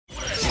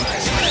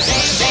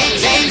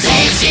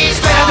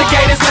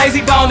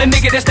lazy bone, the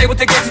nigga that stay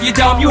with the gates of your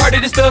dome. You heard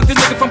of this thug, this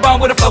nigga from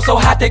bone with a flow so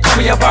hot they call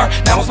me a burn.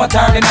 Now it's my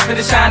turn, and after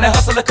the shine, the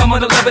hustler come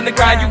on the love and the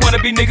grind. You wanna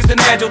be niggas, then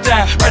had your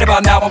time. Right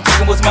about now, I'm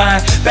taking what's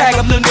mine. Bag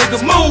up little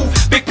niggas, move.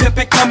 Big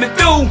pimpin' coming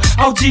through.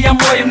 OG, I'm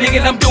royal nigga,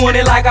 and I'm doing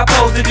it like I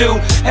supposed to do.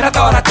 And I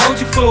thought I told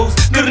you fools,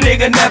 little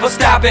nigga never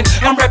stopping.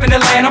 I'm reppin'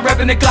 the land, I'm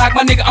reppin' the Glock,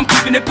 my nigga, I'm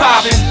keeping it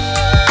poppin'.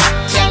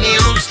 Tell me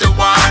who's the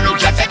one who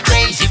got that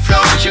crazy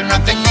flow. You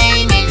know the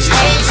name is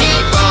Lazy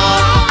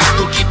Bone.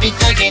 Who keep it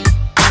thuggin',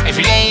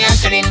 every day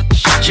hustling.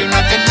 You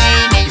know the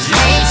name is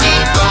Lazy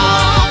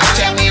Bone.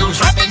 Tell me who's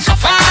rapping so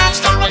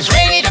fast, always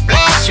ready to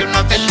blast. You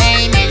know the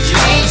name is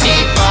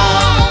Lazy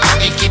Bone.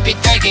 He keep it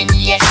thuggin',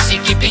 yes, he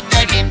keep it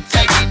thuggin',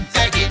 thuggin',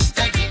 thuggin',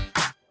 thuggin'.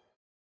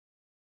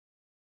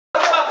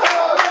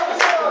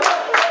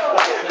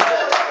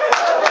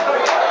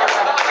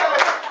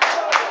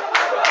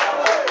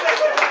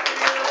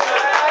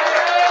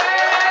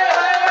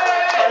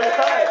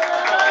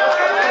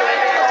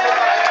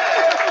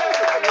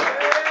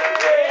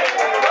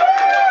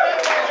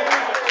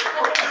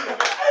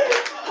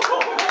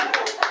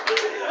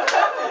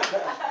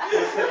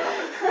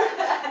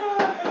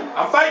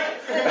乾杯。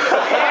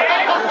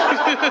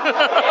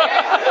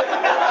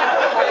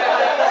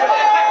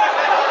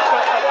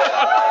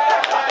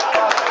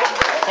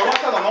この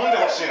人の飲んで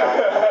ほしいな。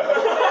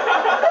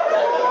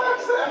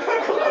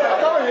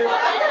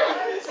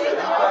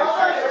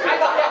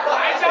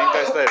宴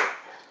会スタイル。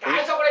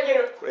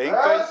これ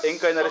宴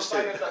会慣れして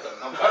る。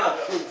乾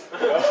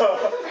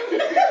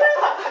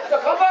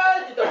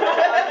杯って言った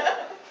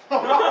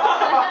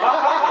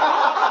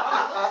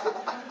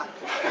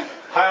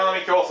早飲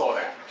み競争で。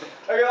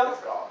あげま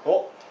すか。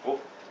お、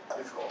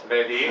ですか。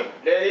レディー、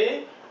レデ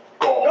ィ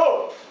ー、ゴー。ゴ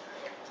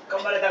ー。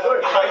頑張れたこい。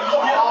3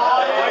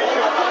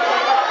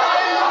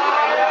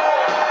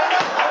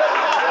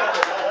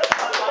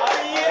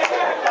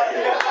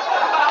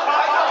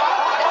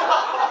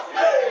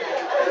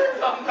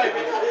杯。